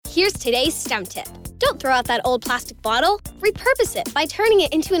Here's today's STEM tip. Don't throw out that old plastic bottle. Repurpose it by turning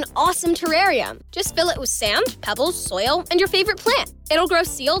it into an awesome terrarium. Just fill it with sand, pebbles, soil, and your favorite plant. It'll grow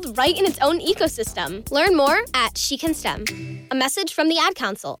sealed right in its own ecosystem. Learn more at She Can STEM. A message from the Ad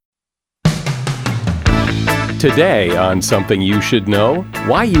Council. Today on Something You Should Know,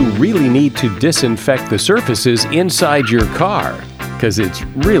 why you really need to disinfect the surfaces inside your car, because it's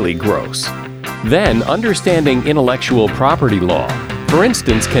really gross. Then, understanding intellectual property law. For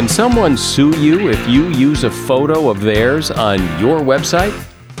instance, can someone sue you if you use a photo of theirs on your website?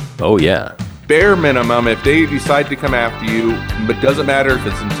 Oh yeah. Bare minimum, if they decide to come after you, but doesn't matter if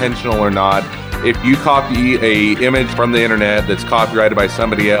it's intentional or not, if you copy a image from the internet that's copyrighted by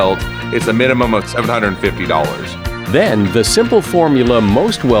somebody else, it's a minimum of $750. Then, the simple formula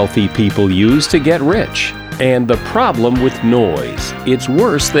most wealthy people use to get rich. And the problem with noise. It's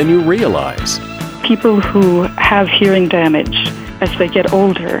worse than you realize. People who have hearing damage as they get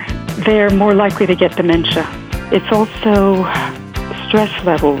older, they're more likely to get dementia. It's also stress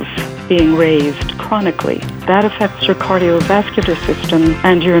levels being raised chronically. That affects your cardiovascular system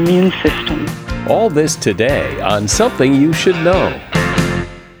and your immune system. All this today on Something You Should Know.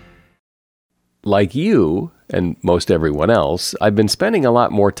 Like you, and most everyone else, I've been spending a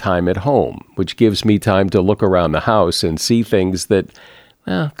lot more time at home, which gives me time to look around the house and see things that,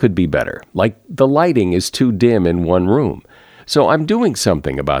 could be better. Like the lighting is too dim in one room. So I'm doing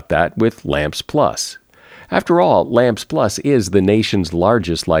something about that with Lamps Plus. After all, Lamps Plus is the nation's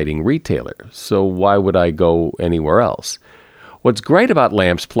largest lighting retailer, so why would I go anywhere else? What's great about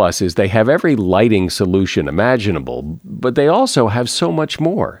Lamps Plus is they have every lighting solution imaginable, but they also have so much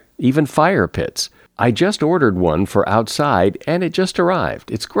more, even fire pits. I just ordered one for outside, and it just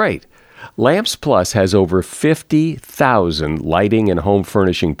arrived. It's great. Lamps Plus has over 50,000 lighting and home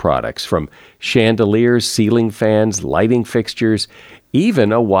furnishing products, from chandeliers, ceiling fans, lighting fixtures,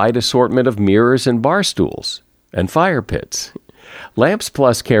 even a wide assortment of mirrors and bar stools, and fire pits. Lamps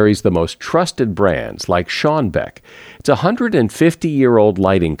Plus carries the most trusted brands like Schonbeck. It's a 150-year-old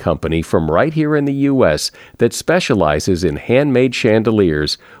lighting company from right here in the U.S. that specializes in handmade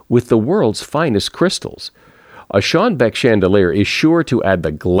chandeliers with the world's finest crystals. A Schonbeck chandelier is sure to add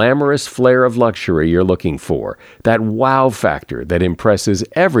the glamorous flair of luxury you're looking for, that wow factor that impresses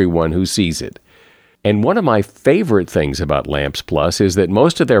everyone who sees it. And one of my favorite things about Lamps Plus is that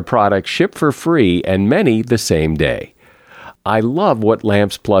most of their products ship for free and many the same day. I love what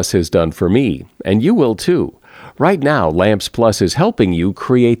Lamps Plus has done for me, and you will too. Right now, Lamps Plus is helping you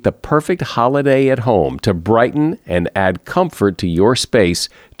create the perfect holiday at home to brighten and add comfort to your space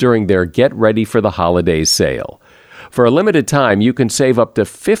during their Get Ready for the Holidays sale. For a limited time, you can save up to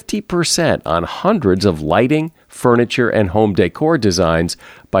 50% on hundreds of lighting, furniture, and home decor designs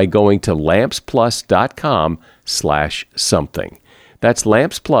by going to lampsplus.com/something. That's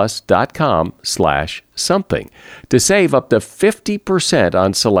lampsplus.com/something to save up to 50%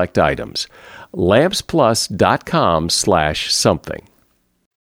 on select items. lampsplus.com/something.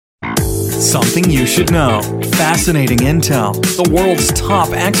 Something you should know. Fascinating intel, the world's top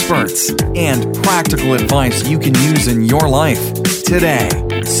experts, and practical advice you can use in your life. Today,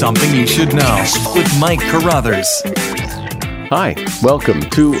 Something You Should Know with Mike Carruthers. Hi, welcome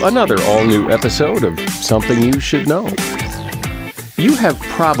to another all-new episode of Something You Should Know. You have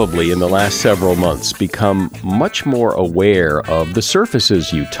probably in the last several months become much more aware of the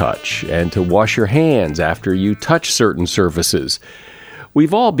surfaces you touch and to wash your hands after you touch certain surfaces.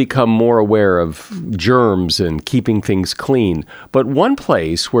 We've all become more aware of germs and keeping things clean, but one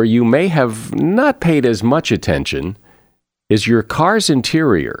place where you may have not paid as much attention is your car's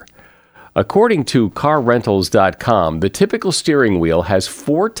interior. According to CarRentals.com, the typical steering wheel has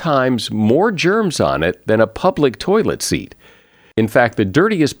 4 times more germs on it than a public toilet seat. In fact, the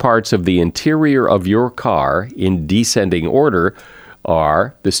dirtiest parts of the interior of your car, in descending order,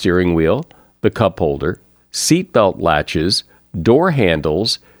 are the steering wheel, the cup holder, seatbelt latches, door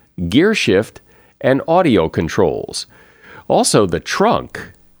handles, gear shift, and audio controls. Also, the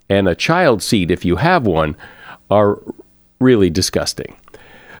trunk and a child seat, if you have one, are really disgusting.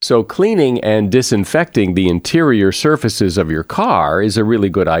 So cleaning and disinfecting the interior surfaces of your car is a really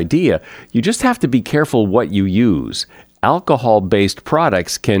good idea. You just have to be careful what you use. Alcohol-based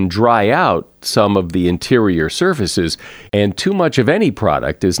products can dry out some of the interior surfaces, and too much of any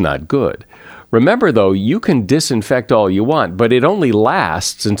product is not good. Remember, though, you can disinfect all you want, but it only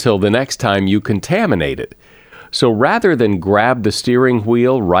lasts until the next time you contaminate it. So rather than grab the steering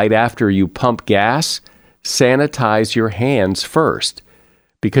wheel right after you pump gas, sanitize your hands first,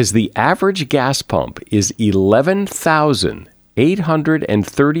 because the average gas pump is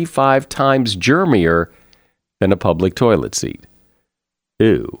 11,835 times germier than a public toilet seat.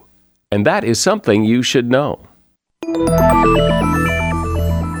 Ew. And that is something you should know.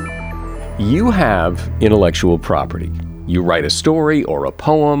 You have intellectual property. You write a story or a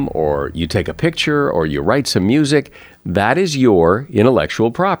poem, or you take a picture, or you write some music. That is your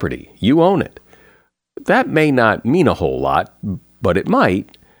intellectual property. You own it. That may not mean a whole lot, but it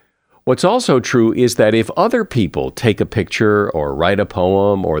might. What's also true is that if other people take a picture or write a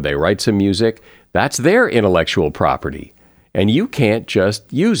poem or they write some music, that's their intellectual property, and you can't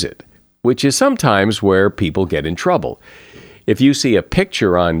just use it, which is sometimes where people get in trouble. If you see a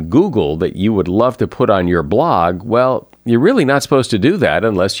picture on Google that you would love to put on your blog, well, you're really not supposed to do that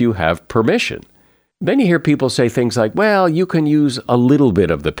unless you have permission. Then you hear people say things like, well, you can use a little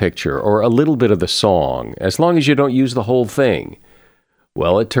bit of the picture or a little bit of the song, as long as you don't use the whole thing.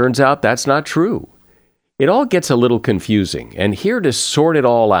 Well, it turns out that's not true. It all gets a little confusing, and here to sort it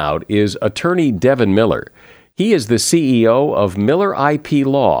all out is attorney Devin Miller. He is the CEO of Miller IP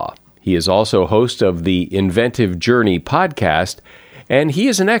Law. He is also host of the Inventive Journey podcast, and he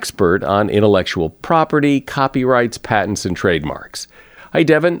is an expert on intellectual property, copyrights, patents, and trademarks. Hi,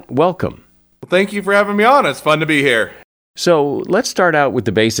 Devin. Welcome. Well, thank you for having me on. It's fun to be here. So let's start out with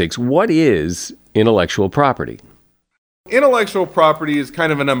the basics. What is intellectual property? Intellectual property is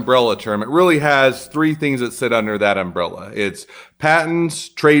kind of an umbrella term. It really has three things that sit under that umbrella. It's patents,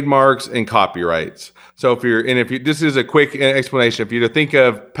 trademarks, and copyrights. So this is a quick explanation. If you think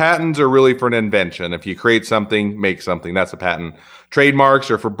of patents are really for an invention. If you create something, make something, that's a patent.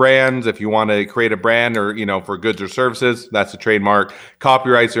 Trademarks are for brands. If you want to create a brand or, for goods or services, that's a trademark.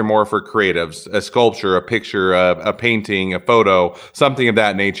 Copyrights are more for creatives, a sculpture, a picture, a painting, a photo, something of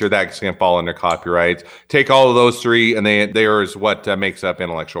that nature that's going to fall under copyrights. Take all of those three and they are what makes up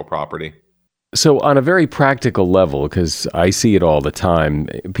intellectual property. So on a very practical level, because I see it all the time,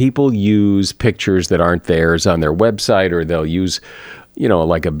 people use pictures that aren't theirs on their website, or they'll use,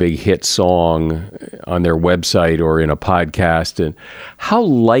 like a big hit song on their website or in a podcast. And how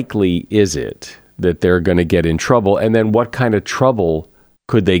likely is it that they're going to get in trouble? And then what kind of trouble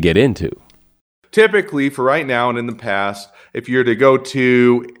could they get into? Typically, for right now and in the past, if you're to go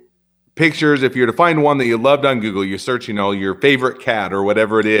to pictures, if you're to find one that you loved on Google, you search, your favorite cat or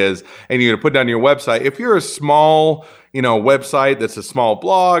whatever it is, and you're going to put it on your website. If you're a small, website that's a small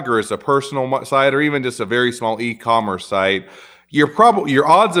blog or it's a personal site or even just a very small e-commerce site, your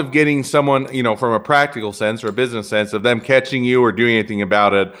odds of getting someone, from a practical sense or a business sense of them catching you or doing anything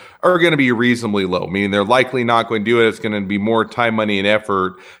about it are going to be reasonably low, meaning they're likely not going to do it. It's going to be more time, money, and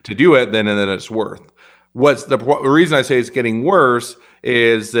effort to do it than it's worth. What's the reason I say it's getting worse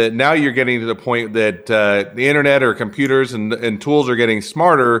is that now you're getting to the point that the internet or computers and tools are getting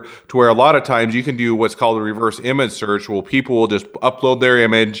smarter to where a lot of times you can do what's called a reverse image search. Well, people will just upload their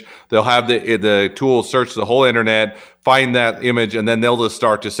image. They'll have the tool search the whole internet, find that image, and then they'll just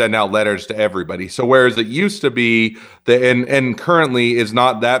start to send out letters to everybody. So whereas it used to be and currently is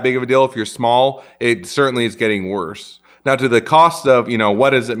not that big of a deal if you're small, it certainly is getting worse. Now to the cost of,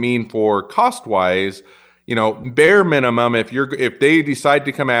 what does it mean for cost-wise? Bare minimum, if they decide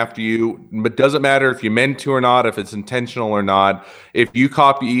to come after you, it doesn't matter if you meant to or not, if it's intentional or not. If you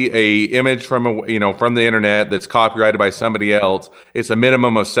copy a image from the internet that's copyrighted by somebody else, it's a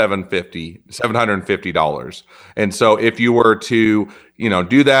minimum of $750. And so if you were to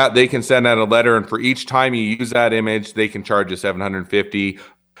do that, they can send out a letter, and for each time you use that image, they can charge you $750.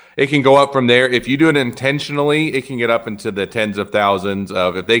 It can go up from there. If you do it intentionally, it can get up into the tens of thousands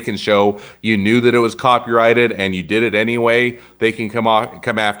of, if they can show you knew that it was copyrighted and you did it anyway, they can come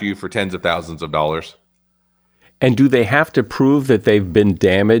after you for tens of thousands of dollars. And do they have to prove that they've been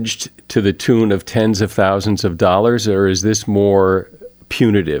damaged to the tune of tens of thousands of dollars, or is this more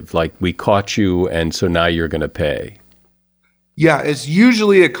punitive, like we caught you and so now you're going to pay? Yeah, it's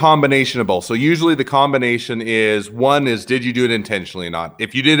usually a combination of both. So usually the combination is, one is, did you do it intentionally or not?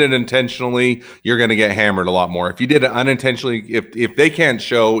 If you did it intentionally, you're going to get hammered a lot more. If you did it unintentionally, if they can't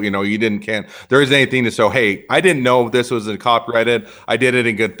show, there isn't anything to show, hey, I didn't know this was copyrighted. I did it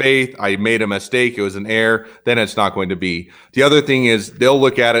in good faith. I made a mistake. It was an error. Then it's not going to be. The other thing is they'll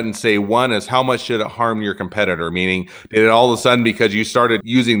look at it and say, one is, how much should it harm your competitor? Meaning, did it all of a sudden, because you started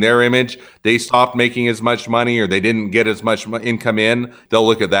using their image, they stopped making as much money or they didn't get as much income in? They'll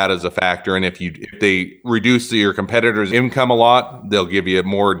look at that as a factor. And if they reduce your competitor's income a lot, they'll give you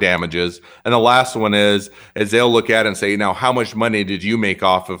more damages. And the last one is they'll look at it and say, now, how much money did you make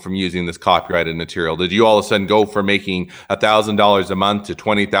off of from using this copyrighted material? Did you all of a sudden go from making $1,000 a month to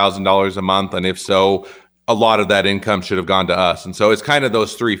 $20,000 a month? And if so, a lot of that income should have gone to us. And so it's kind of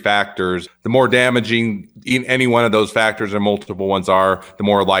those three factors. The more damaging any one of those factors or multiple ones are, the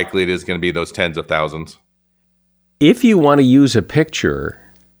more likely it is going to be those tens of thousands. if you want to use a picture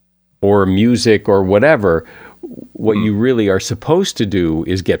or music or whatever, what you really are supposed to do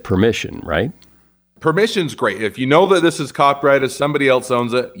is get permission, right? Permission's great. If you know that this is copyrighted, somebody else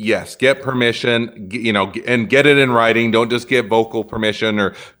owns it, yes, get permission, and get it in writing. Don't just get vocal permission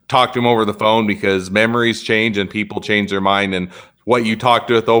or talk to them over the phone, because memories change and people change their mind, and what you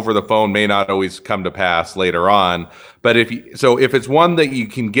talked with over the phone may not always come to pass later on. But if it's one that you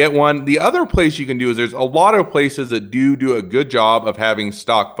can get one, the other place you can do is there's a lot of places that do a good job of having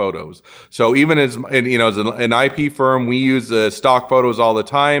stock photos. So even as an IP firm, we use stock photos all the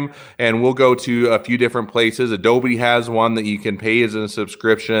time, and we'll go to a few different places. Adobe has one that you can pay as a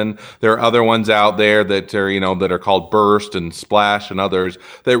subscription. There are other ones out there that are called Burst and Splash and others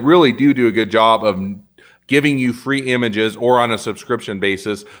that really do a good job of giving you free images or on a subscription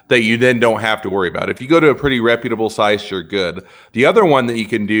basis that you then don't have to worry about. If you go to a pretty reputable site, you're good. The other one that you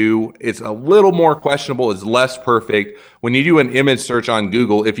can do, it's a little more questionable, is less perfect. When you do an image search on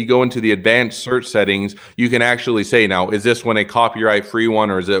Google, if you go into the advanced search settings, you can actually say, now, is this one a copyright free one,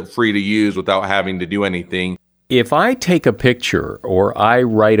 or is it free to use without having to do anything? If I take a picture, or I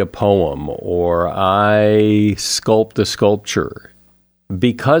write a poem, or I sculpt a sculpture,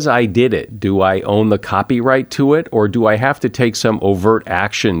 because I did it, do I own the copyright to it, or do I have to take some overt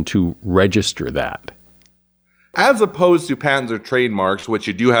action to register that? As opposed to patents or trademarks, which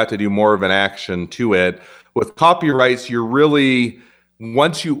you do have to do more of an action to it, with copyrights, you're really,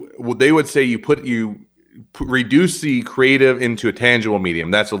 they would say you reduce the creative into a tangible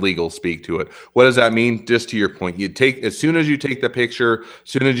medium. That's a legal speak to it. What does that mean? Just to your point, as soon as you take the picture, as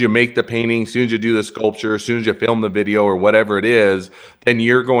soon as you make the painting, as soon as you do the sculpture, as soon as you film the video or whatever it is, then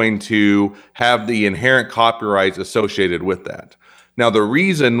you're going to have the inherent copyrights associated with that. Now, the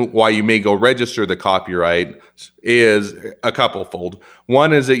reason why you may go register the copyright is a couple-fold.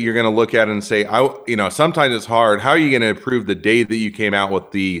 One is that you're going to look at it and say, sometimes it's hard. How are you going to prove the day that you came out with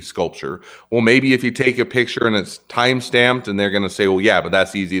the sculpture? Well, maybe if you take a picture and it's time-stamped, and they're going to say, well, yeah, but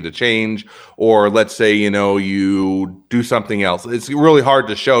that's easy to change. Or let's say, you do something else. It's really hard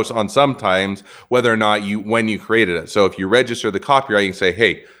to show on sometimes whether or not when you created it. So if you register the copyright, you can say,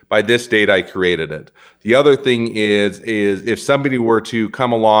 hey, by this date, I created it. The other thing is if somebody were to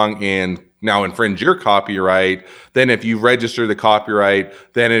come along and now infringe your copyright, then if you register the copyright,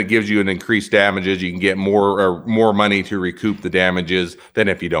 then it gives you an increased damages. You can get more money to recoup the damages than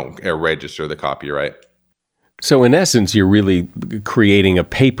if you don't register the copyright. So in essence, you're really creating a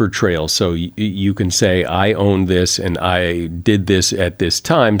paper trail. So you can say, I own this and I did this at this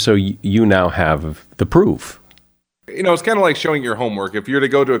time. So you now have the proof. It's kind of like showing your homework. If you're to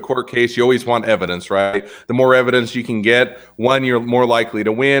go to a court case, you always want evidence, right? The more evidence you can get, one, you're more likely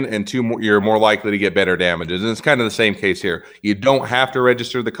to win, and two, you're more likely to get better damages. And it's kind of the same case here. You don't have to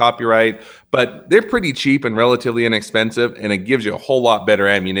register the copyright, but they're pretty cheap and relatively inexpensive, and it gives you a whole lot better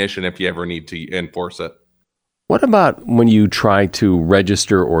ammunition if you ever need to enforce it. What about when you try to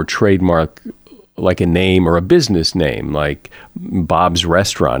register or trademark like a name or a business name, like Bob's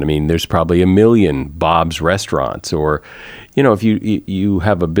Restaurant? I mean, there's probably 1 million Bob's Restaurants. Or, if you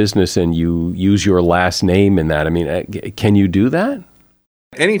have a business and you use your last name in that, I mean, can you do that?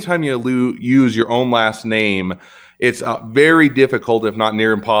 Anytime you use your own last name, it's very difficult, if not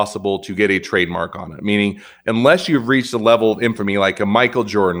near impossible, to get a trademark on it. Meaning, unless you've reached a level of infamy like a Michael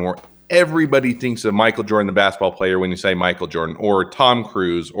Jordan, where everybody thinks of Michael Jordan, the basketball player, when you say Michael Jordan, or Tom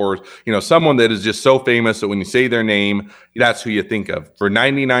Cruise, or someone that is just so famous that when you say their name, that's who you think of. For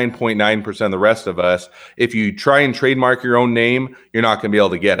 99.9% of the rest of us, if you try and trademark your own name, you're not going to be able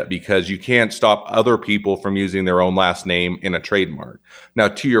to get it, because you can't stop other people from using their own last name in a trademark. Now,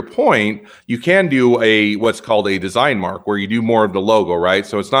 to your point, you can do what's called a design mark, where you do more of the logo, right?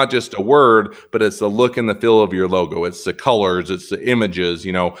 So it's not just a word, but it's the look and the feel of your logo. It's the colors, it's the images.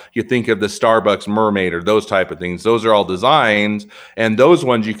 You think of the Starbucks mermaid or those type of things. Those are all designs, and those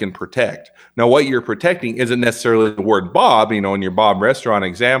ones you can protect. Now, what you're protecting isn't necessarily the word Bob, in your Bob Restaurant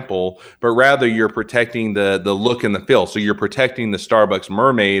example, but rather you're protecting the look and the feel. So you're protecting the Starbucks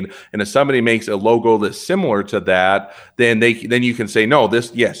mermaid, and if somebody makes a logo that's similar to that, then you can say, no,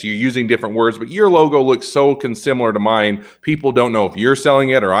 you're using different words, but your logo looks so similar to mine, people don't know if you're selling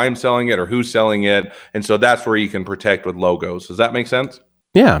it or I'm selling it or who's selling it, and so that's where you can protect with logos. Does that make sense?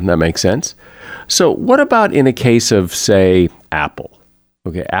 Yeah, that makes sense. So what about in a case of, say, Apple?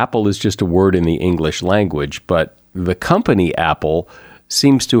 Okay, Apple is just a word in the English language, but the company Apple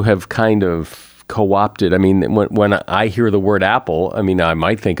seems to have kind of co-opted. I mean, when I hear the word Apple, I mean, I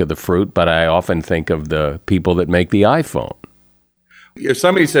might think of the fruit, but I often think of the people that make the iPhone. If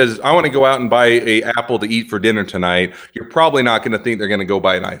somebody says, I want to go out and buy a Apple to eat for dinner tonight, you're probably not going to think they're going to go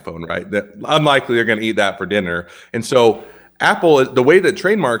buy an iPhone, right? That unlikely they're going to eat that for dinner. And so Apple, the way that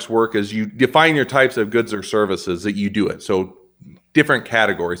trademarks work is you define your types of goods or services that you do it. So different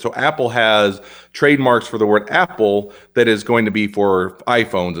categories. So Apple has trademarks for the word Apple that is going to be for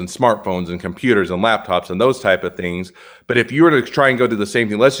iPhones and smartphones and computers and laptops and those type of things. But if you were to try and go do the same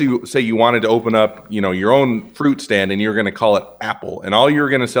thing, let's say you wanted to open up, your own fruit stand and you're going to call it Apple, and all you're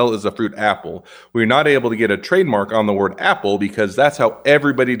going to sell is a fruit apple. We're not able to get a trademark on the word Apple because that's how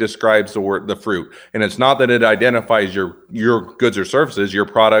everybody describes the fruit. And it's not that it identifies your goods or services, your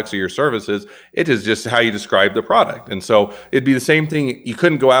products or your services. It is just how you describe the product. And so it'd be the same thing. You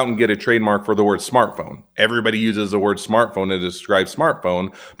couldn't go out and get a trademark for the word smartphone. Everybody uses the word smartphone to describe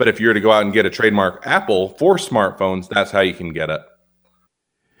smartphone. But if you were to go out and get a trademark Apple for smartphones, that's how you can get it.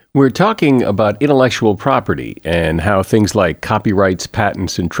 We're talking about intellectual property and how things like copyrights,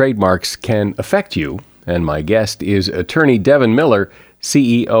 patents, and trademarks can affect you. And my guest is attorney Devin Miller,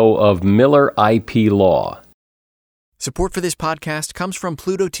 CEO of Miller IP Law. Support for this podcast comes from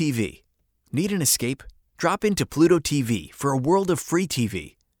Pluto TV. Need an escape? Drop into Pluto TV for a world of free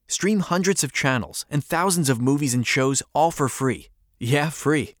TV. Stream hundreds of channels and thousands of movies and shows all for free. Yeah,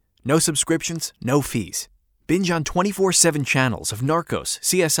 free. No subscriptions, no fees. Binge on 24/7 channels of Narcos,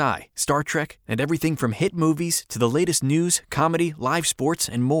 CSI, Star Trek, and everything from hit movies to the latest news, comedy, live sports,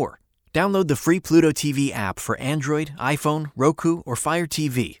 and more. Download the free Pluto TV app for Android, iPhone, Roku, or Fire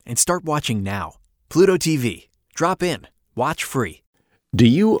TV and start watching now. Pluto TV. Drop in. Watch free. Do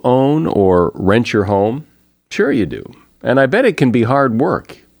you own or rent your home? Sure you do. And I bet it can be hard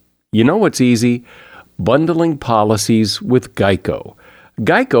work. You know what's easy? Bundling policies with Geico.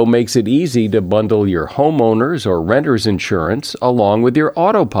 Geico makes it easy to bundle your homeowner's or renter's insurance along with your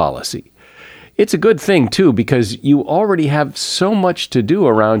auto policy. It's a good thing, too, because you already have so much to do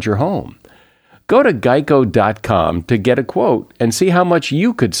around your home. Go to geico.com to get a quote and see how much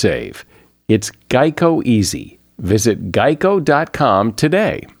you could save. It's Geico Easy. Visit geico.com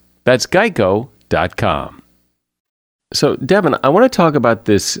today. That's geico.com. So, Devin, I want to talk about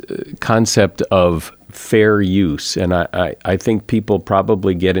this concept of fair use, and I think people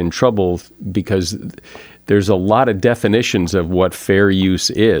probably get in trouble because there's a lot of definitions of what fair use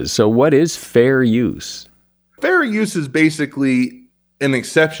is. So what is fair use? Fair use is basically an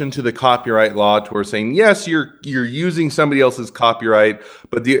exception to the copyright law to where saying, yes, you're using somebody else's copyright,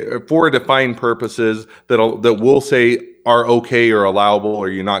 but for defined purposes that we'll say are okay or allowable, or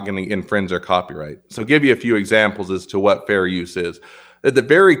you're not going to infringe their copyright. So I'll give you a few examples as to what fair use is. At the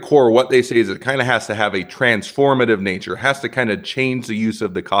very core, what they say is it kind of has to have a transformative nature. It has to kind of change the use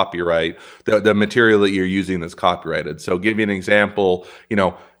of the copyright, the material that you're using that's copyrighted. So give you an example,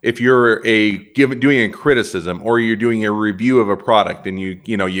 if you're doing a criticism or you're doing a review of a product and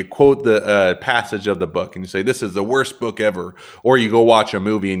you quote the passage of the book and you say, this is the worst book ever. Or you go watch a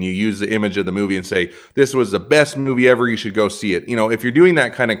movie and you use the image of the movie and say, this was the best movie ever. You should go see it. If you're doing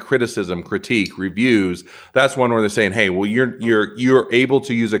that kind of criticism, critique, reviews, that's one where they're saying, hey, well, you're able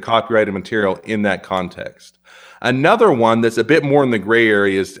to use a copyrighted material in that context. Another one that's a bit more in the gray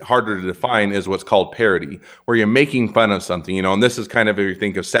area, is harder to define, is what's called parody, where you're making fun of something, and this is kind of, if you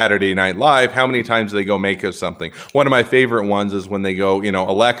think of Saturday Night Live, how many times do they go make of something? One of my favorite ones is when they go,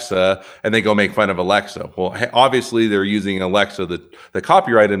 Alexa, and they go make fun of Alexa. Well, obviously they're using Alexa, the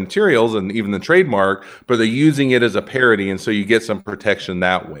copyrighted materials and even the trademark, but they're using it as a parody, and so you get some protection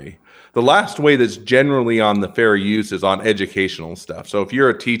that way. The last way that's generally on the fair use is on educational stuff. So if you're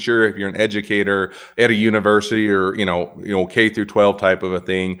a teacher, if you're an educator at a university or, K through 12 type of a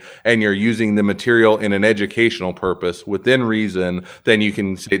thing, and you're using the material in an educational purpose within reason, then you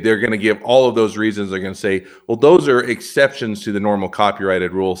can say they're going to give all of those reasons. They're going to say, well, those are exceptions to the normal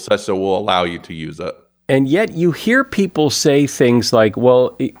copyrighted rules, such that we'll allow you to use it. And yet you hear people say things like,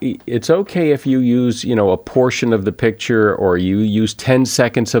 well, it's okay if you use, a portion of the picture, or you use 10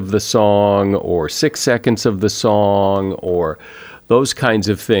 seconds of the song or 6 seconds of the song, or those kinds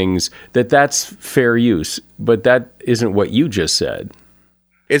of things, that's fair use. But that isn't what you just said.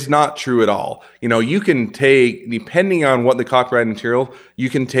 It's not true at all. You can take, depending on what the copyrighted material, you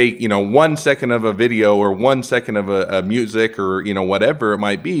can take, 1 second of a video or 1 second of a music or, whatever it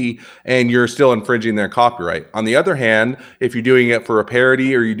might be, and you're still infringing their copyright. On the other hand, if you're doing it for a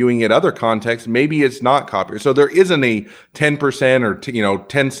parody or you're doing it other contexts, maybe it's not copyright. So there isn't a 10% or,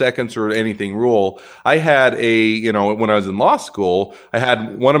 10 seconds or anything rule. I had when I was in law school, I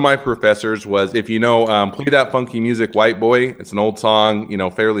had one of my professors was, if play that funky music, White Boy, it's an old song,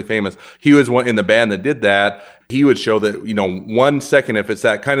 fairly famous. He was one in the band that did that. He would show that, 1 second, if it's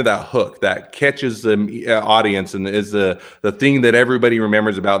that kind of that hook that catches the audience and is the thing that everybody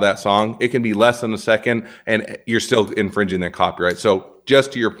remembers about that song, it can be less than a second and you're still infringing their copyright. So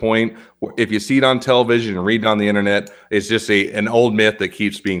just to your point, if you see it on television and read it on the internet, it's just an old myth that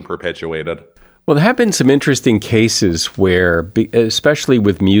keeps being perpetuated. Well, there have been some interesting cases where, especially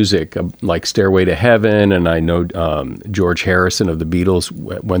with music, like Stairway to Heaven, and I know George Harrison of the Beatles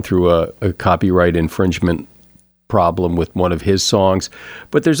went through a copyright infringement problem with one of his songs.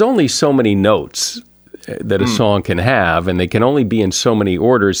 But there's only so many notes that a song can have, and they can only be in so many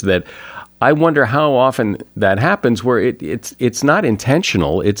orders that I wonder how often that happens where it's not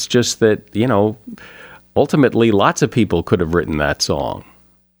intentional. It's just that, ultimately lots of people could have written that song.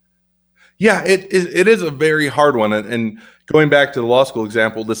 Yeah, it is a very hard one. And going back to the law school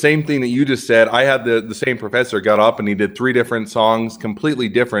example, the same thing that you just said, I had the same professor got up and he did 3 different songs, completely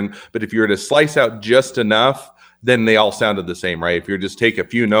different. But if you were to slice out just enough, then they all sounded the same, right? If you just take a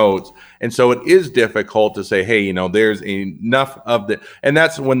few notes. And so it is difficult to say, hey, there's enough of the, and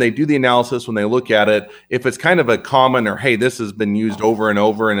that's when they do the analysis, when they look at it, if it's kind of a common or, hey, this has been used over and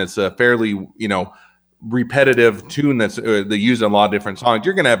over and it's a fairly, repetitive tune that's they use in a lot of different songs,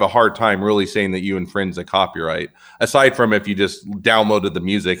 you're going to have a hard time really saying that you infringe the copyright, aside from if you just downloaded the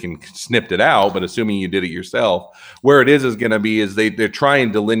music and snipped it out. But assuming you did it yourself, where it is going to be is they're trying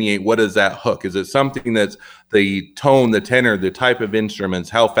to delineate what is that hook. Is it something that's the tone, the tenor, the type of instruments,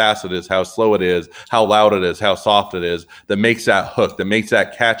 how fast it is, how slow it is, how loud it is, how soft it is, that makes that hook, that makes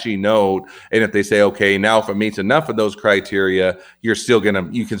that catchy note. And if they say, okay, now if it meets enough of those criteria, you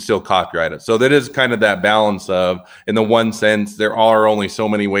can still copyright it. So that is kind of that balance of, in the one sense, there are only so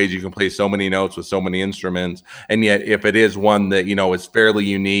many ways you can play so many notes with so many instruments. And yet if it is one that, is fairly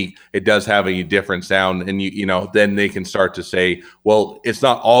unique, it does have a different sound. And then they can start to say, well, it's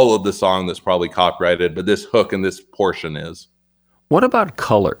not all of the song that's probably copyrighted, but this hook and this portion is. What about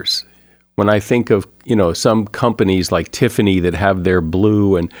colors? When I think of, some companies like Tiffany that have their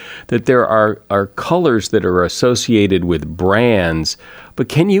blue, and that there are colors that are associated with brands, but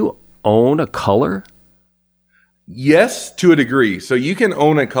can you own a color? Yes, to a degree. So you can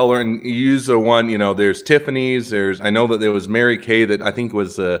own a color and use the one, there's Tiffany's, I know that there was Mary Kay that I think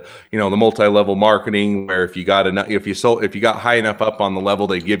was the multi-level marketing, where if you got high enough up on the level,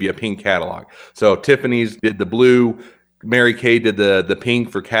 they give you a pink Cadillac. So Tiffany's did the blue, Mary Kay did the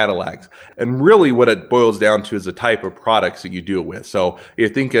pink for Cadillacs. And really what it boils down to is the type of products that you do it with. So you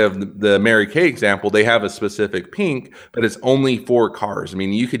think of the Mary Kay example, they have a specific pink, but it's only for cars. I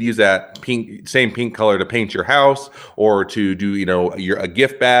mean, you could use that same pink color to paint your house or to do, a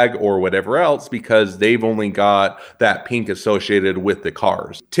gift bag or whatever else, because they've only got that pink associated with the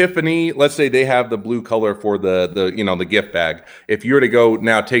cars. Tiffany, let's say they have the blue color for the gift bag. If you were to go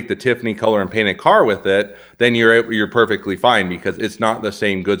now take the Tiffany color and paint a car with it, then you're perfectly fine, because it's not the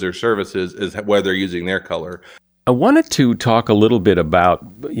same goods or services as whether they're using their color. I wanted to talk a little bit about,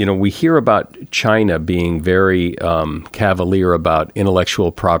 we hear about China being very cavalier about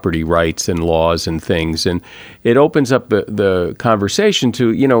intellectual property rights and laws and things. And it opens up the conversation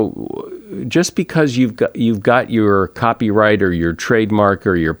to, just because you've got your copyright or your trademark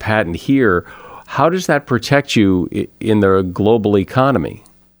or your patent here, how does that protect you in the global economy?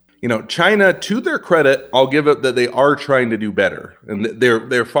 China, to their credit, I'll give it that they are trying to do better, and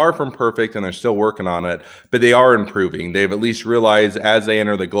they're far from perfect, and they're still working on it, but they are improving. They've at least realized as they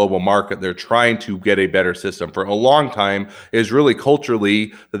enter the global market, they're trying to get a better system. For a long time, is really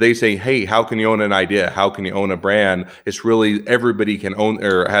culturally that they say, hey, how can you own an idea? How can you own a brand? It's really everybody can own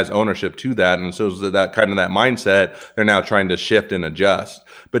or has ownership to that, and so that kind of that mindset they're now trying to shift and adjust.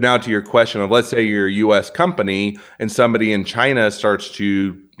 But now to your question of, let's say you're a U.S. company and somebody in China starts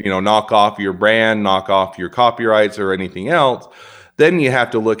to knock off your brand, knock off your copyrights or anything else, then you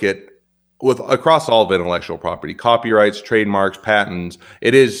have to look at across all of intellectual property, copyrights, trademarks, patents.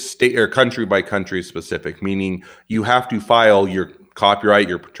 It is state or country by country specific, meaning you have to file your copyright,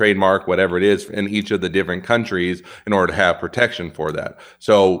 your trademark, whatever it is, in each of the different countries in order to have protection for that.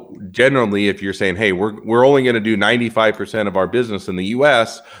 So generally, if you're saying, hey, we're only going to do 95% of our business in the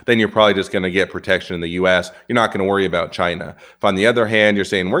US, then you're probably just going to get protection in the US. You're not going to worry about China. If on the other hand, you're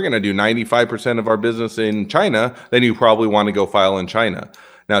saying we're going to do 95% of our business in China, then you probably want to go file in China.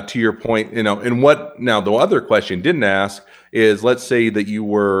 Now, to your point, the other question didn't ask is, let's say that you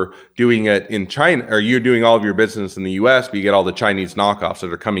were doing it in China, or you're doing all of your business in the US, but you get all the Chinese knockoffs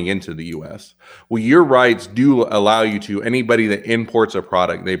that are coming into the US. Well, your rights do allow you to, anybody that imports a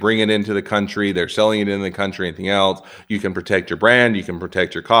product, they bring it into the country, they're selling it in the country, anything else, you can protect your brand, you can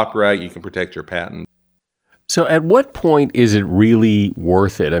protect your copyright, you can protect your patent. So at what point is it really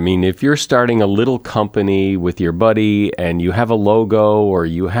worth it? I mean, if you're starting a little company with your buddy and you have a logo or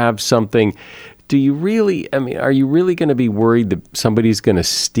you have something, are you really going to be worried that somebody's going to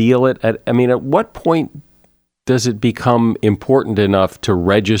steal it? At what point does it become important enough to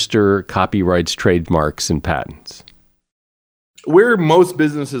register copyrights, trademarks, and patents? Where most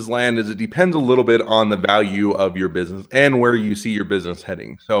businesses land is it depends a little bit on the value of your business and where you see your business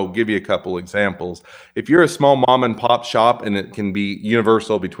heading. So I'll give you a couple examples. If you're a small mom and pop shop and it can be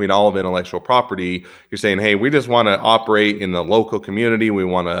universal between all of intellectual property, you're saying, hey, we just want to operate in the local community. We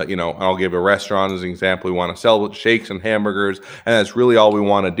want to, I'll give a restaurant as an example. We want to sell shakes and hamburgers, and that's really all we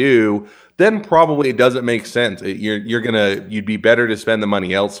want to do. Then probably it doesn't make sense. You'd be better to spend the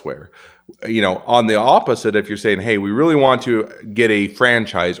money elsewhere. On the opposite, if you're saying, hey, we really want to get a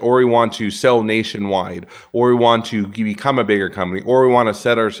franchise, or we want to sell nationwide, or we want to become a bigger company, or we want to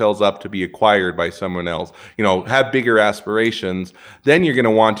set ourselves up to be acquired by someone else, have bigger aspirations, then you're going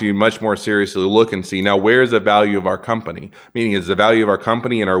to want to much more seriously look and see, now, where's the value of our company? Meaning, is the value of our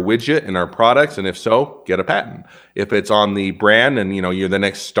company in our widget and our products? And if so, get a patent. If it's on the brand and, you're the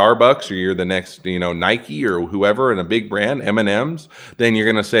next Starbucks or you're the next, Nike or whoever in a big brand, M&M's, then you're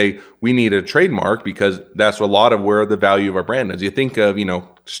going to say, we need a trademark because that's a lot of where the value of our brand is. You think of,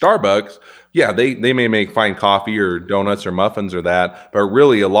 Starbucks, yeah, they may make fine coffee or donuts or muffins or that, but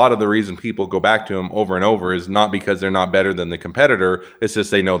really a lot of the reason people go back to them over and over is not because they're not better than the competitor, it's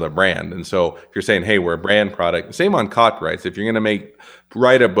just they know the brand. And so if you're saying, hey, we're a brand product, same on copyrights. If you're going to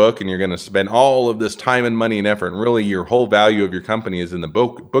write a book and you're going to spend all of this time and money and effort, and really your whole value of your company is in the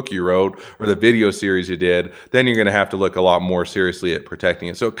book you wrote or the video series you did, then you're going to have to look a lot more seriously at protecting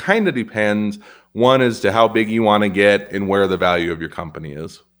it. So it kind of depends, one, as to how big you want to get and where the value of your company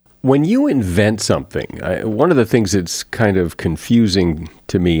is. When you invent something, one of the things that's kind of confusing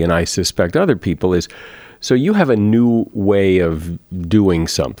to me, and I suspect other people, is so you have a new way of doing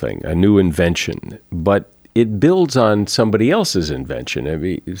something, a new invention, but it builds on somebody else's invention. I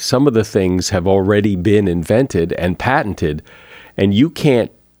mean, some of the things have already been invented and patented, and you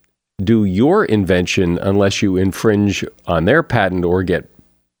can't do your invention unless you infringe on their patent or get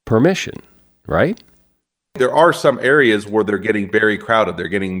permission, right? There are some areas where they're getting very crowded. They're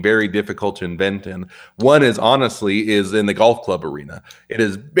getting very difficult to invent in. One is in the golf club arena. It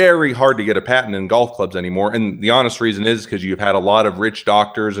is very hard to get a patent in golf clubs anymore. And the honest reason is because you've had a lot of rich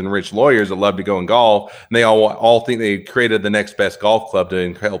doctors and rich lawyers that love to go in golf, and they all think they created the next best golf club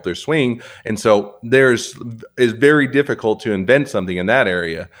to help their swing. And so it's very difficult to invent something in that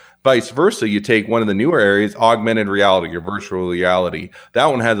area. Vice versa, you take one of the newer areas, augmented reality or virtual reality. That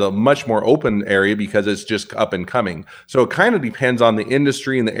one has a much more open area because it's just up and coming. So it kind of depends on the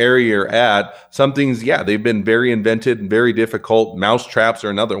industry and the area you're at. Some things, they've been very invented and very difficult. Mousetraps are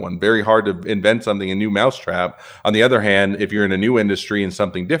another one. Very hard to invent something, a new mousetrap. On the other hand, if you're in a new industry and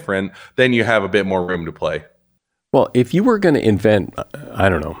something different, then you have a bit more room to play. Well, if you were going to invent,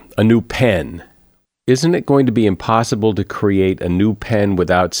 a new pen, isn't it going to be impossible to create a new pen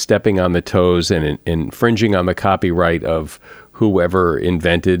without stepping on the toes and infringing on the copyright of whoever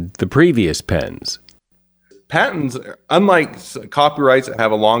invented the previous pens? Patents, unlike copyrights that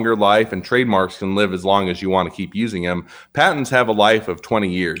have a longer life and trademarks can live as long as you want to keep using them, patents have a life of 20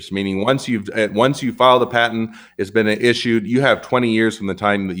 years, meaning once you file the patent, it's been issued, you have 20 years from the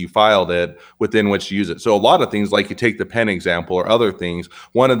time that you filed it within which to use it. So a lot of things, like you take the pen example or other things,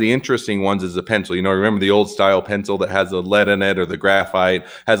 one of the interesting ones is the pencil. Remember the old style pencil that has the lead in it or the graphite,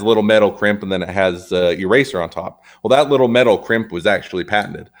 has a little metal crimp, and then it has eraser on top. Well, that little metal crimp was actually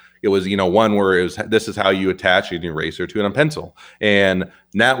patented. It was, one where this is how you attach an eraser to a pencil. And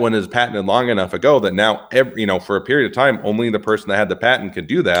that one is patented long enough ago that now, for a period of time, only the person that had the patent could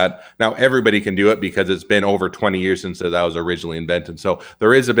do that. Now everybody can do it because it's been over 20 years since that was originally invented. So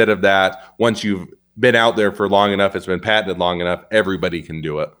there is a bit of that. Once you've been out there for long enough, it's been patented long enough, everybody can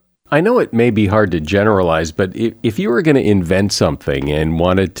do it. I know it may be hard to generalize, but if you were going to invent something and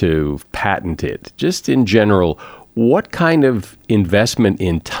wanted to patent it, just in general, what kind of investment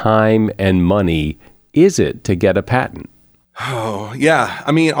in time and money is it to get a patent? Oh, yeah.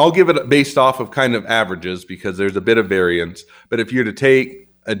 I'll give it based off of kind of averages because there's a bit of variance. But if you're to take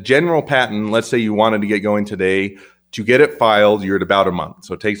a general patent, let's say you wanted to get going today, to get it filed, you're at about a month.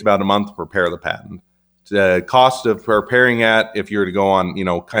 So it takes about a month to prepare the patent. The cost of preparing if you're to go on,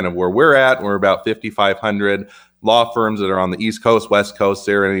 kind of where we're at, we're about $5,500. Law firms that are on the East Coast, West Coast,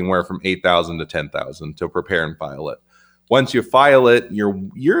 they're anywhere from $8,000 to $10,000 to prepare and file it. Once you file it,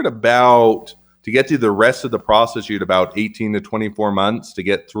 you're at about, to get through the rest of the process, you're at about 18 to 24 months to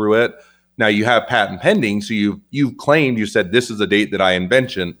get through it. Now you have patent pending, so you've claimed, you said, this is the date that I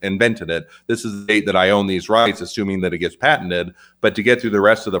invented it. This is the date that I own these rights, assuming that it gets patented. But to get through the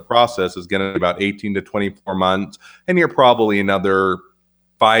rest of the process is going to be about 18 to 24 months, and you're probably another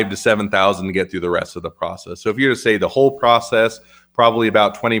 5,000 to 7,000 to get through the rest of the process. So if you're to say the whole process, probably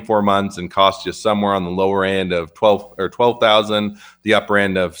about 24 months and costs you somewhere on the lower end of 12,000, the upper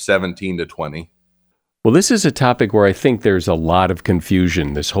end of 17 to 20. Well, this is a topic where I think there's a lot of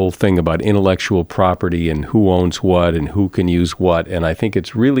confusion, this whole thing about intellectual property and who owns what and who can use what. And I think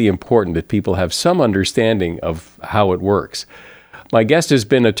it's really important that people have some understanding of how it works. My guest has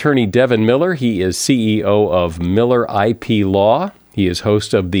been attorney Devin Miller. He is CEO of Miller IP Law. He is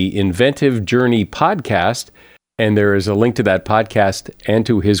host of the Inventive Journey podcast, and there is a link to that podcast and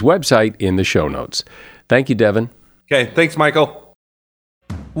to his website in the show notes. Thank you, Devin. Okay, thanks, Michael.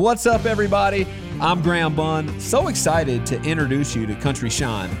 What's up, everybody? I'm Graham Bunn. So excited to introduce you to Country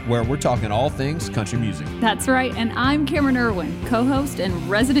Shine, where we're talking all things country music. That's right, and I'm Cameron Irwin, co-host and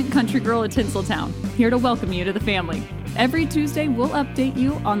resident country girl at Tinseltown, here to welcome you to the family. Every Tuesday, we'll update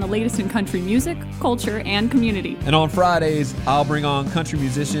you on the latest in country music, culture, and community. And on Fridays, I'll bring on country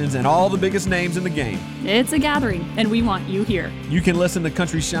musicians and all the biggest names in the game. It's a gathering, and we want you here. You can listen to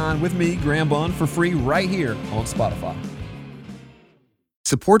Country Shine with me, Graham Bunn, for free right here on Spotify.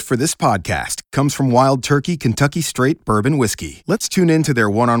 Support for this podcast comes from Wild Turkey Kentucky Straight Bourbon Whiskey. Let's tune in to their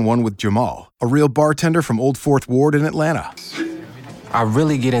one-on-one with Jamal, a real bartender from Old Fourth Ward in Atlanta. I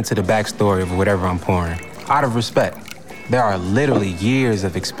really get into the backstory of whatever I'm pouring, out of respect. There are literally years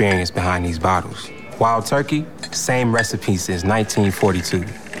of experience behind these bottles. Wild Turkey, same recipe since 1942.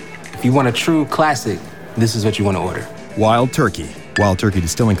 If you want a true classic, this is what you want to order. Wild Turkey. Wild Turkey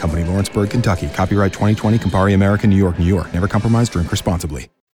Distilling Company, Lawrenceburg, Kentucky. Copyright 2020, Campari American, New York, New York. Never compromise, drink responsibly.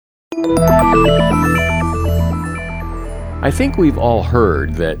 I think we've all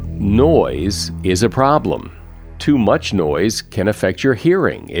heard that noise is a problem. Too much noise can affect your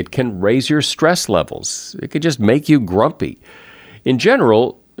hearing. It can raise your stress levels. It could just make you grumpy. In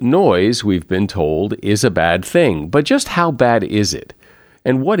general, noise, we've been told, is a bad thing. But just how bad is it?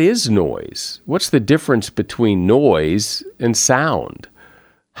 And what is noise? What's the difference between noise and sound?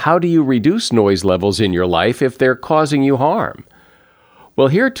 How do you reduce noise levels in your life if they're causing you harm? Well,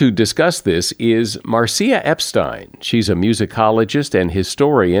 here to discuss this is Marcia Epstein. She's a musicologist and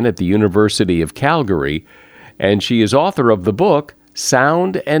historian at the University of Calgary, and she is author of the book,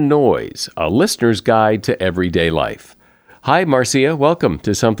 Sound and Noise, A Listener's Guide to Everyday Life. Hi, Marcia. Welcome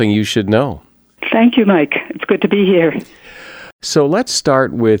to Something You Should Know. Thank you, Mike. It's good to be here. So let's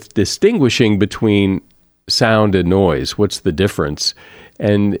start with distinguishing between sound and noise. What's the difference?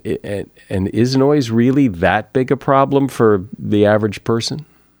 And is noise really that big a problem for the average person?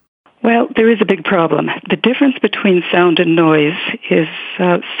 Well, there is a big problem. The difference between sound and noise is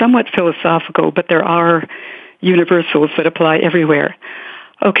somewhat philosophical, but there are universals that apply everywhere.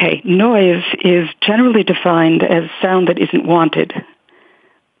 Okay, noise is generally defined as sound that isn't wanted,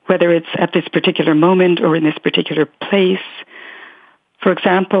 whether it's at this particular moment or in this particular place. For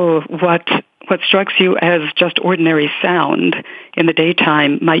example, what strikes you as just ordinary sound in the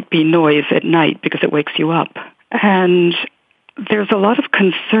daytime might be noise at night because it wakes you up. And there's a lot of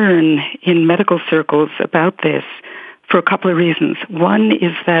concern in medical circles about this for a couple of reasons. One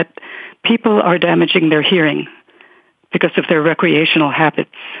is that people are damaging their hearing because of their recreational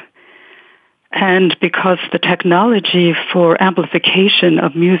habits, and because the technology for amplification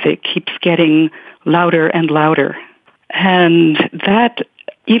of music keeps getting louder and louder. And that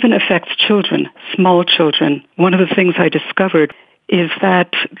even affects children, small children. One of the things I discovered is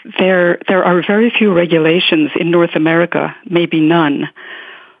that there are very few regulations in North America, maybe none,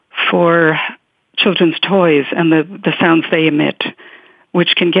 for children's toys and the sounds they emit,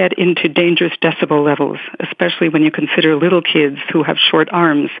 which can get into dangerous decibel levels, especially when you consider little kids who have short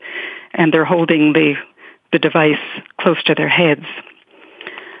arms and they're holding the device close to their heads.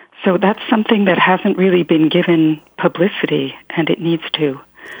 So that's something that hasn't really been given publicity, and it needs to.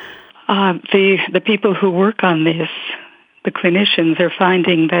 The people who work on this, the clinicians, are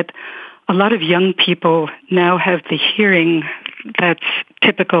finding that a lot of young people now have the hearing that's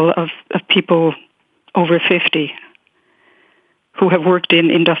typical of people over 50 who have worked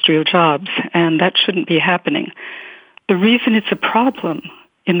in industrial jobs, and that shouldn't be happening. The reason it's a problem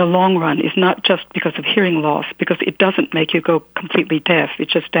in the long run is not just because of hearing loss, because it doesn't make you go completely deaf. It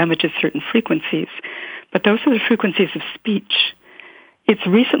just damages certain frequencies. But those are the frequencies of speech. It's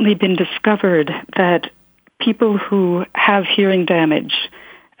recently been discovered that people who have hearing damage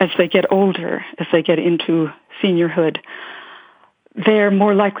as they get older, as they get into seniorhood, they're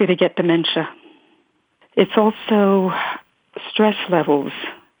more likely to get dementia. It's also stress levels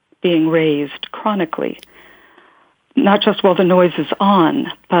being raised chronically. Not just while the noise is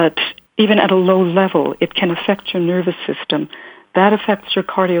on, but even at a low level, it can affect your nervous system. That affects your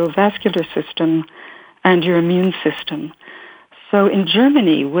cardiovascular system and your immune system. So in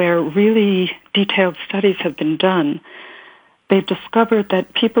Germany, where really detailed studies have been done, they've discovered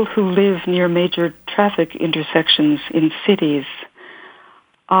that people who live near major traffic intersections in cities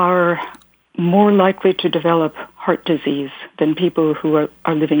are more likely to develop heart disease than people who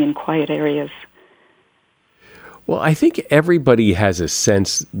are living in quiet areas. Well, I think everybody has a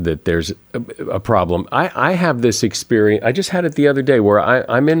sense that there's a problem. I have this experience. I just had it the other day where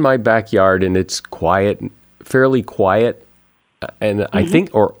I'm in my backyard and it's quiet, fairly quiet, and I think,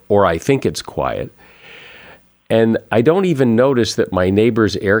 or I think it's quiet, and I don't even notice that my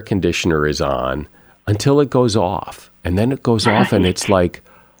neighbor's air conditioner is on until it goes off, and then it goes off, and it's like,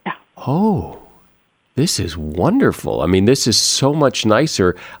 oh, this is wonderful. I mean, this is so much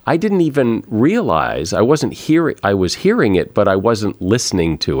nicer. I didn't even realize I was hearing it, but I wasn't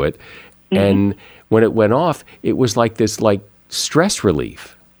listening to it. And when it went off, it was like this, stress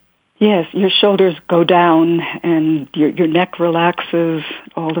relief. Yes, your shoulders go down and your neck relaxes,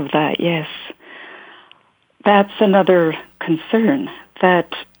 all of that, yes. That's another concern,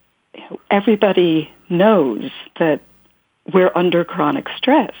 that everybody knows that we're under chronic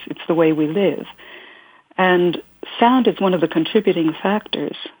stress. It's the way we live. And sound is one of the contributing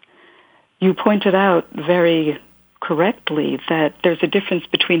factors. You pointed out very correctly that there's a difference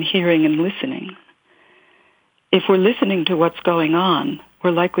between hearing and listening. If we're listening to what's going on,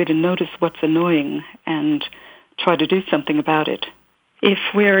 we're likely to notice what's annoying and try to do something about it. If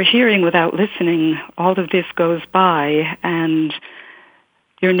we're hearing without listening, all of this goes by and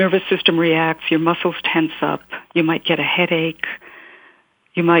your nervous system reacts, your muscles tense up, you might get a headache,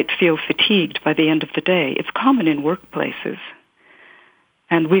 you might feel fatigued by the end of the day. It's common in workplaces.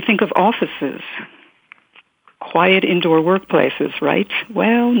 And we think of offices, quiet indoor workplaces, right?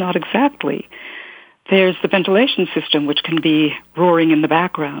 Well, not exactly. There's the ventilation system, which can be roaring in the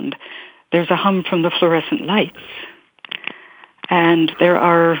background. There's a hum from the fluorescent lights. And there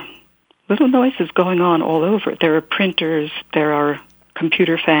are little noises going on all over. There are printers, there are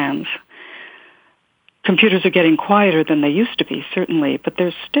computer fans. Computers are getting quieter than they used to be, certainly, but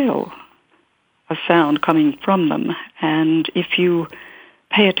there's still a sound coming from them. And if you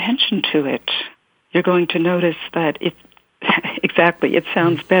pay attention to it, you're going to notice that it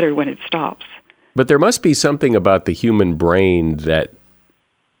sounds better when it stops. But there must be something about the human brain that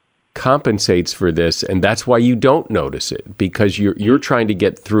compensates for this, and that's why you don't notice it, because you're trying to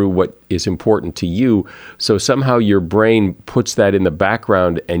get through what is important to you. So somehow your brain puts that in the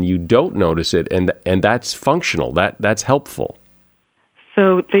background, and you don't notice it, and that's functional. That's helpful.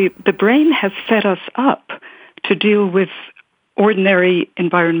 So the brain has set us up to deal with ordinary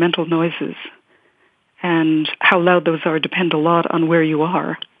environmental noises, and how loud those are depend a lot on where you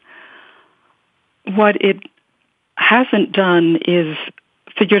are. What it hasn't done is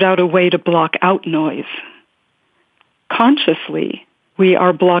figured out a way to block out noise. Consciously, we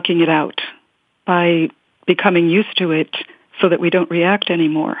are blocking it out by becoming used to it so that we don't react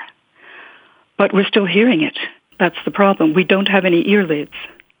anymore. But we're still hearing it. That's the problem. We don't have any earlids,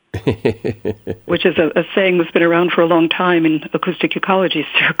 which is a saying that's been around for a long time in acoustic ecology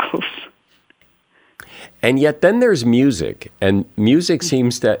circles. And yet then there's music, and music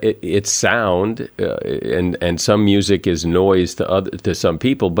seems to, it's sound, and some music is noise to some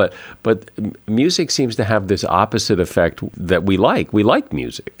people, but music seems to have this opposite effect that we like. We like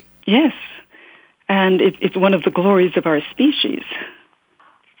music. Yes, and it's one of the glories of our species.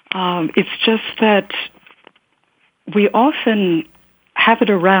 It's just that we often have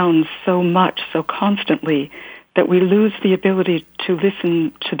it around so much, so constantly, that we lose the ability to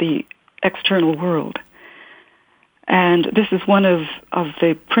listen to the external world. And this is one of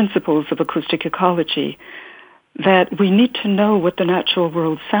the principles of acoustic ecology, that we need to know what the natural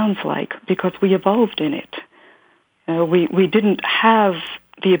world sounds like because we evolved in it. We didn't have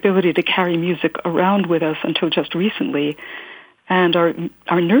the ability to carry music around with us until just recently, and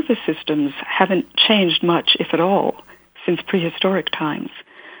our nervous systems haven't changed much, if at all, since prehistoric times.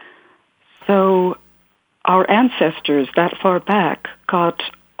 So our ancestors that far back got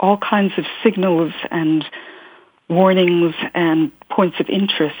all kinds of signals and warnings and points of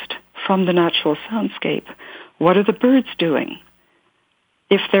interest from the natural soundscape. What are the birds doing?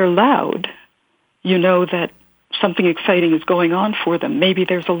 If they're loud, you know that something exciting is going on for them. Maybe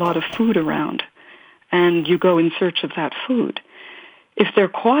there's a lot of food around, and you go in search of that food. If they're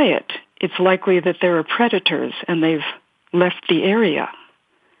quiet, it's likely that there are predators and they've left the area.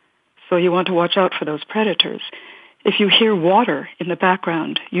 So you want to watch out for those predators. If you hear water in the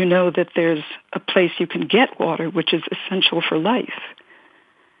background, you know that there's a place you can get water, which is essential for life.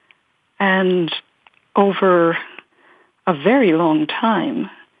 And over a very long time,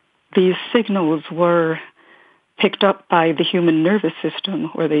 these signals were picked up by the human nervous system,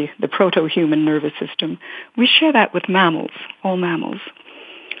 or the proto-human nervous system. We share that with mammals, all mammals.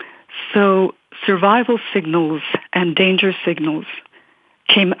 So survival signals and danger signals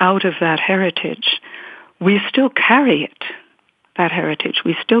came out of that heritage. We still carry it, that heritage.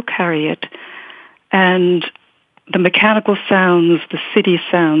 We still carry it. And the mechanical sounds, the city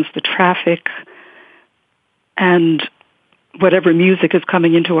sounds, the traffic, and whatever music is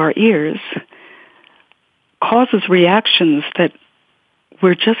coming into our ears causes reactions that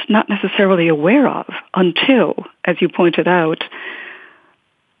we're just not necessarily aware of until, as you pointed out,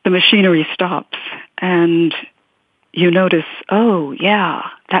 the machinery stops and you notice, oh, yeah,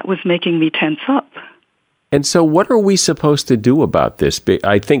 that was making me tense up. And so what are we supposed to do about this?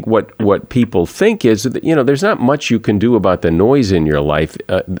 I think what people think is that, there's not much you can do about the noise in your life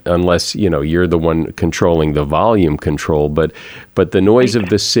unless, you're the one controlling the volume control. But the noise of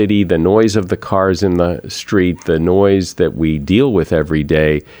the city, the noise of the cars in the street, the noise that we deal with every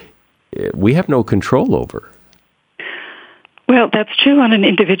day, we have no control over. Well, that's true on an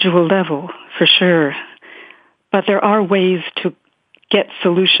individual level, for sure. But there are ways to get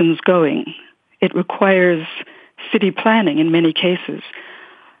solutions going. It requires city planning in many cases.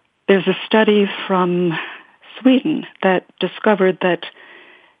 There's a study from Sweden that discovered that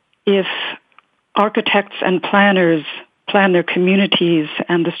if architects and planners plan their communities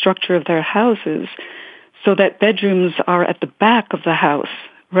and the structure of their houses so that bedrooms are at the back of the house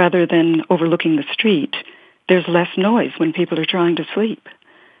rather than overlooking the street, there's less noise when people are trying to sleep.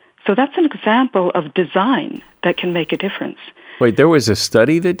 So that's an example of design that can make a difference. Wait, there was a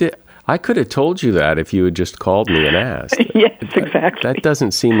study that did... I could have told you that if you had just called me and asked. Yes, exactly. That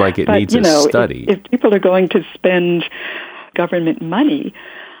doesn't seem like it needs a study. If people are going to spend government money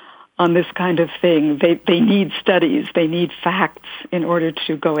on this kind of thing, they need studies, they need facts in order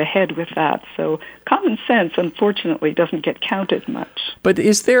to go ahead with that. So common sense, unfortunately, doesn't get counted much. But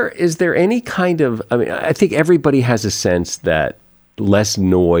is there any kind of... I think everybody has a sense that less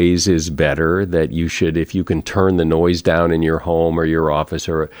noise is better, that you should, if you can turn the noise down in your home or your office,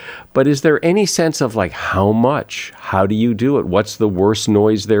 but is there any sense of how much? How do you do it? What's the worst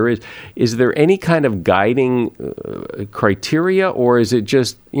noise there is? Is there any kind of guiding criteria, or is it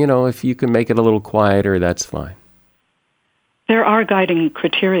just, if you can make it a little quieter, that's fine? There are guiding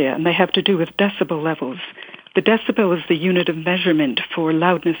criteria, and they have to do with decibel levels. The decibel is the unit of measurement for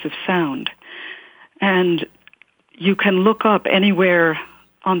loudness of sound. And you can look up anywhere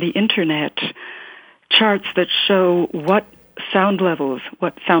on the internet charts that show what sound levels,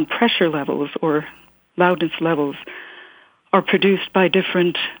 what sound pressure levels or loudness levels are produced by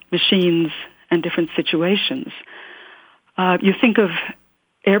different machines and different situations. You think of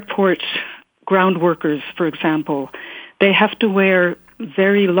airport ground workers, for example. They have to wear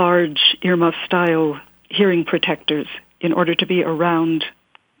very large earmuff-style hearing protectors in order to be around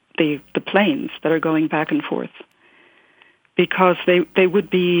the planes that are going back and forth, because they would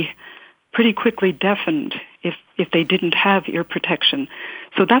be pretty quickly deafened if they didn't have ear protection.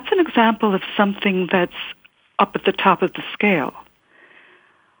 So that's an example of something that's up at the top of the scale.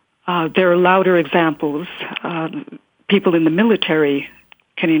 There are louder examples. People in the military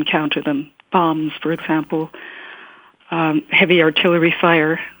can encounter them. Bombs, for example, heavy artillery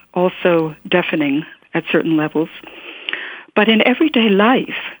fire, also deafening at certain levels. But in everyday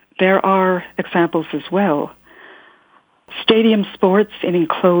life, there are examples as well. Stadium sports in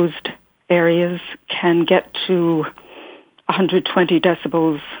enclosed areas can get to 120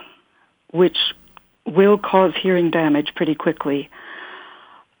 decibels, which will cause hearing damage pretty quickly.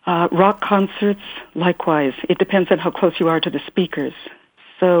 Rock concerts, likewise. It depends on how close you are to the speakers.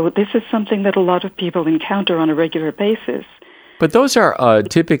 So this is something that a lot of people encounter on a regular basis. But those are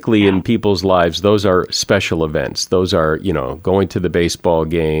typically in people's lives, those are special events. Those are, going to the baseball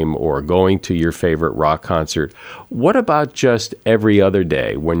game or going to your favorite rock concert. What about just every other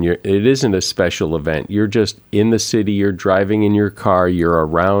day when it isn't a special event? You're just in the city, you're driving in your car, you're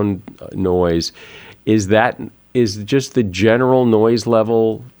around noise. Is just the general noise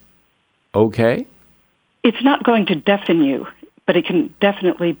level okay? It's not going to deafen you, but it can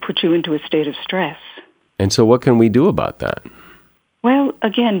definitely put you into a state of stress. And so what can we do about that? Well,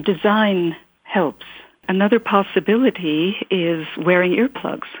 again, design helps. Another possibility is wearing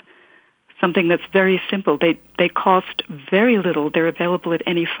earplugs, something that's very simple. They cost very little. They're available at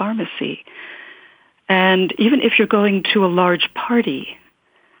any pharmacy. And even if you're going to a large party,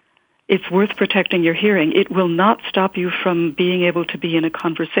 it's worth protecting your hearing. It will not stop you from being able to be in a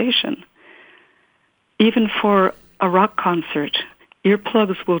conversation. Even for a rock concert,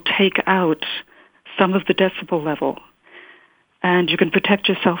 earplugs will take out some of the decibel level, and you can protect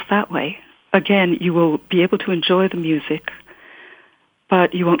yourself that way. Again, you will be able to enjoy the music,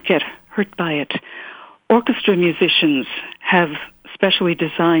 but you won't get hurt by it. Orchestra musicians have specially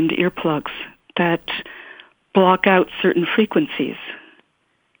designed earplugs that block out certain frequencies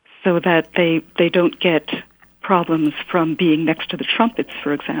so that they don't get problems from being next to the trumpets,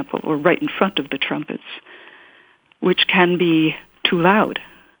 for example, or right in front of the trumpets, which can be too loud.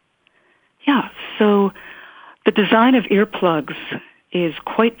 Yeah, so the design of earplugs is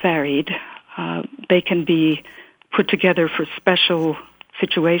quite varied. They can be put together for special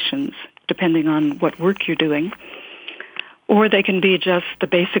situations, depending on what work you're doing, or they can be just the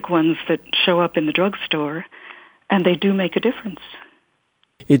basic ones that show up in the drugstore, and they do make a difference.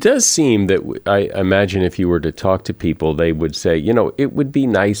 It does seem that, I imagine if you were to talk to people, they would say, it would be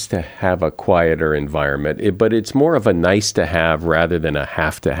nice to have a quieter environment, but it's more of a nice to have rather than a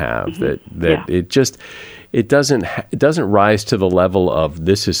have to have. Mm-hmm. It doesn't rise to the level of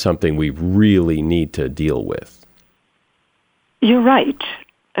this is something we really need to deal with. You're right.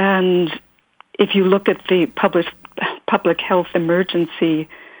 And if you look at the public health emergency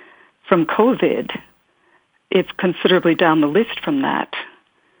from COVID, it's considerably down the list from that.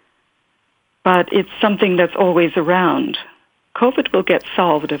 But it's something that's always around. COVID will get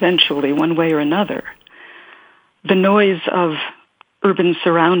solved eventually, one way or another. The noise of urban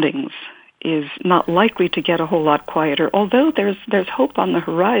surroundings is not likely to get a whole lot quieter, although there's hope on the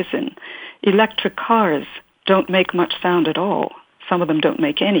horizon. Electric cars don't make much sound at all. Some of them don't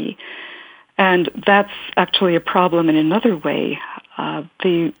make any. And that's actually a problem in another way.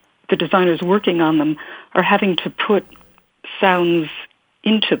 The designers working on them are having to put sounds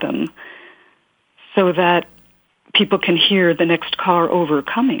into them so that people can hear the next car over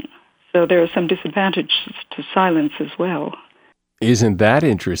coming. So there are some disadvantages to silence as well. Isn't that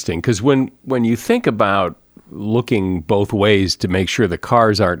interesting? Because when you think about looking both ways to make sure the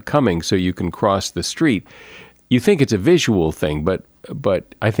cars aren't coming so you can cross the street, you think it's a visual thing,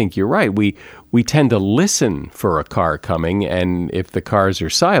 but I think you're right. We tend to listen for a car coming, and if the cars are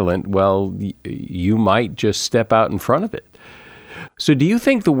silent, well, you might just step out in front of it. So do you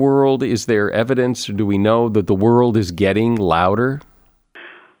think is there evidence, or do we know that the world is getting louder?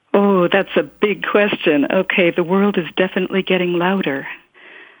 Oh, that's a big question. Okay, the world is definitely getting louder.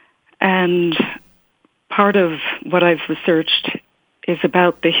 And part of what I've researched is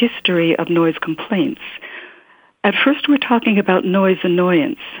about the history of noise complaints. At first, we're talking about noise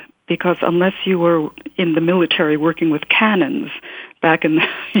annoyance, because unless you were in the military working with cannons back in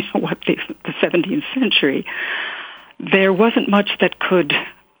the 17th century, there wasn't much that could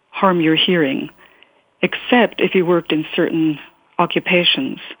harm your hearing, except if you worked in certain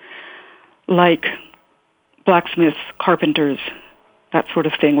occupations, like blacksmiths, carpenters, that sort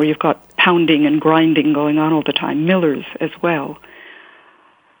of thing, where you've got pounding and grinding going on all the time, millers as well.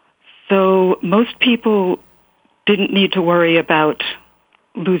 So most people didn't need to worry about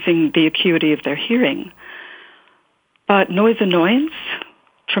losing the acuity of their hearing. But noise annoyance,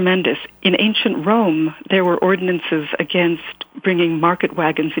 tremendous. In ancient Rome, there were ordinances against bringing market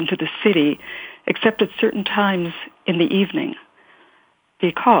wagons into the city, except at certain times in the evening,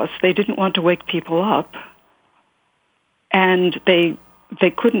 because they didn't want to wake people up, and they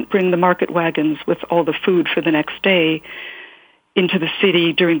couldn't bring the market wagons with all the food for the next day into the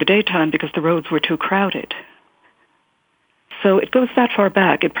city during the daytime because the roads were too crowded. So it goes that far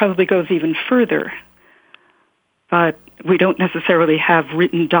back. It probably goes even further, but we don't necessarily have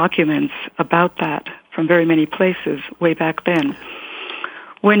written documents about that from very many places way back then.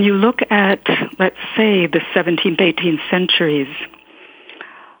 When you look at, let's say, the 17th, 18th centuries,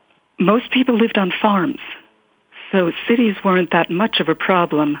 most people lived on farms, so cities weren't that much of a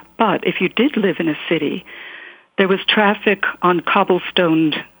problem. But if you did live in a city, there was traffic on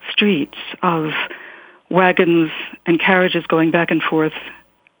cobblestoned streets of wagons and carriages going back and forth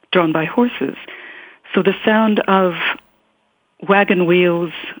drawn by horses. So the sound of wagon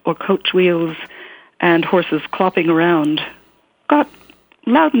wheels or coach wheels and horses clopping around got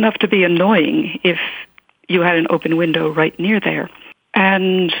loud enough to be annoying if you had an open window right near there.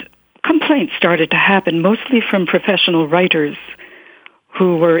 And complaints started to happen, mostly from professional writers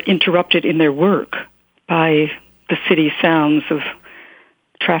who were interrupted in their work by the city sounds of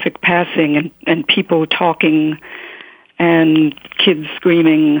traffic passing and people talking and kids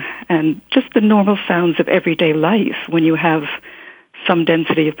screaming and just the normal sounds of everyday life when you have some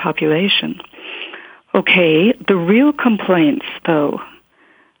density of population. Okay, the real complaints, though,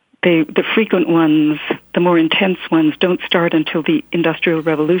 The frequent ones, the more intense ones, don't start until the Industrial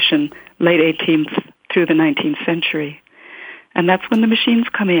Revolution, late 18th through the 19th century. And that's when the machines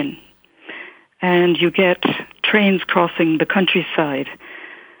come in. And you get trains crossing the countryside.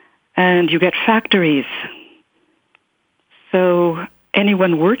 And you get factories. So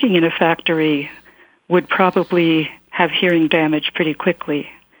anyone working in a factory would probably have hearing damage pretty quickly.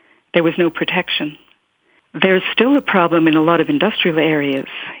 There was no protection. There's still a problem in a lot of industrial areas.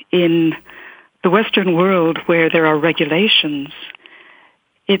 In the Western world, where there are regulations,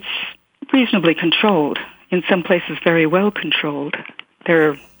 it's reasonably controlled. In some places, very well controlled. There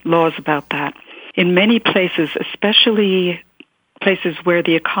are laws about that. In many places, especially places where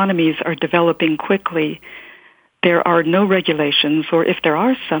the economies are developing quickly, there are no regulations, or if there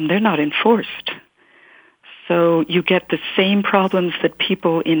are some, they're not enforced. So you get the same problems that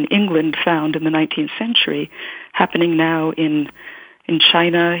people in England found in the 19th century happening now in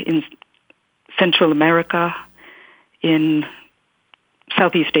China, in Central America, in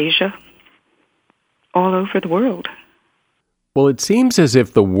Southeast Asia, all over the world. Well, it seems as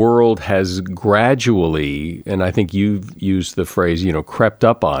if the world has gradually, and I think you've used the phrase, crept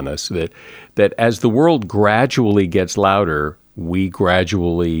up on us, that as the world gradually gets louder, we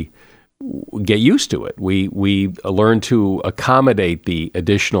gradually get used to it. We learn to accommodate the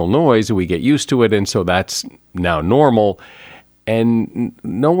additional noise, and we get used to it, and so that's now normal. And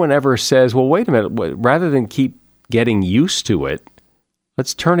no one ever says, well, wait a minute, rather than keep getting used to it,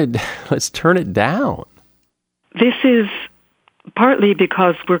 let's turn it down. This is partly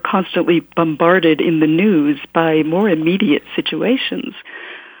because we're constantly bombarded in the news by more immediate situations.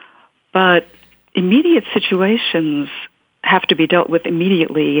 But immediate situations have to be dealt with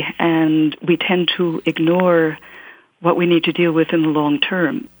immediately, and we tend to ignore what we need to deal with in the long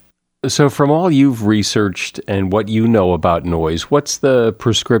term. So from all you've researched and what you know about noise, what's the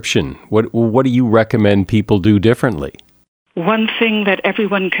prescription? What do you recommend people do differently? One thing that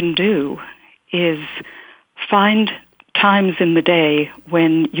everyone can do is find times in the day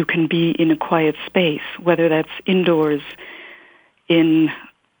when you can be in a quiet space, whether that's indoors, in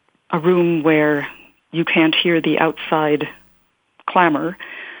a room where you can't hear the outside clamor.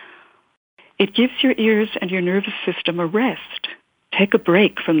 It gives your ears and your nervous system a rest. Take a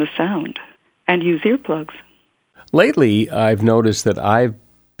break from the sound and use earplugs. Lately, I've noticed that I've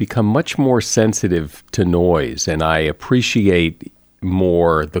become much more sensitive to noise, and I appreciate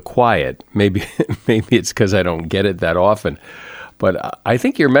more the quiet. Maybe it's because I don't get it that often. But I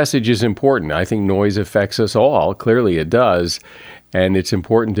think your message is important. I think noise affects us all. Clearly it does. And it's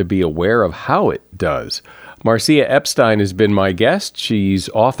important to be aware of how it does. Marcia Epstein has been my guest. She's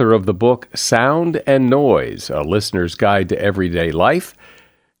author of the book Sound and Noise, A Listener's Guide to Everyday Life.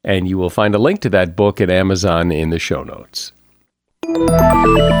 And you will find a link to that book at Amazon in the show notes.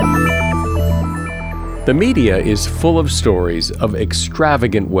 The media is full of stories of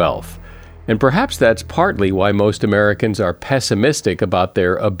extravagant wealth. And perhaps that's partly why most Americans are pessimistic about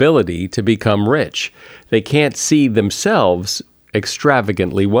their ability to become rich. They can't see themselves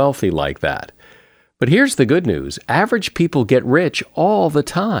extravagantly wealthy like that. But here's the good news. Average people get rich all the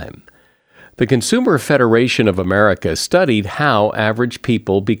time. The Consumer Federation of America studied how average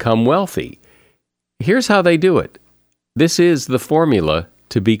people become wealthy. Here's how they do it. This is the formula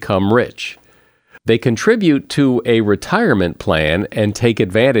to become rich. They contribute to a retirement plan and take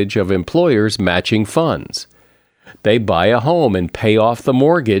advantage of employers' matching funds. They buy a home and pay off the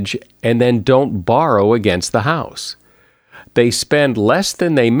mortgage and then don't borrow against the house. They spend less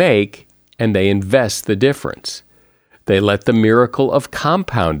than they make and they invest the difference. They let the miracle of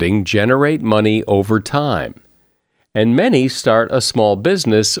compounding generate money over time. And many start a small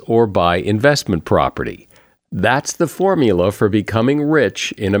business or buy investment property. That's the formula for becoming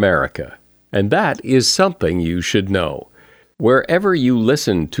rich in America. And that is something you should know. Wherever you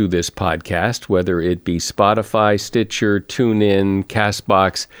listen to this podcast, whether it be Spotify, Stitcher, TuneIn,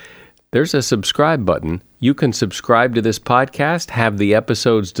 CastBox, there's a subscribe button. You can subscribe to this podcast, have the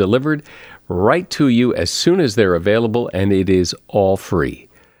episodes delivered right to you as soon as they're available, and it is all free.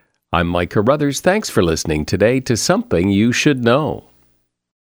 I'm Mike Carruthers. Thanks for listening today to Something You Should Know.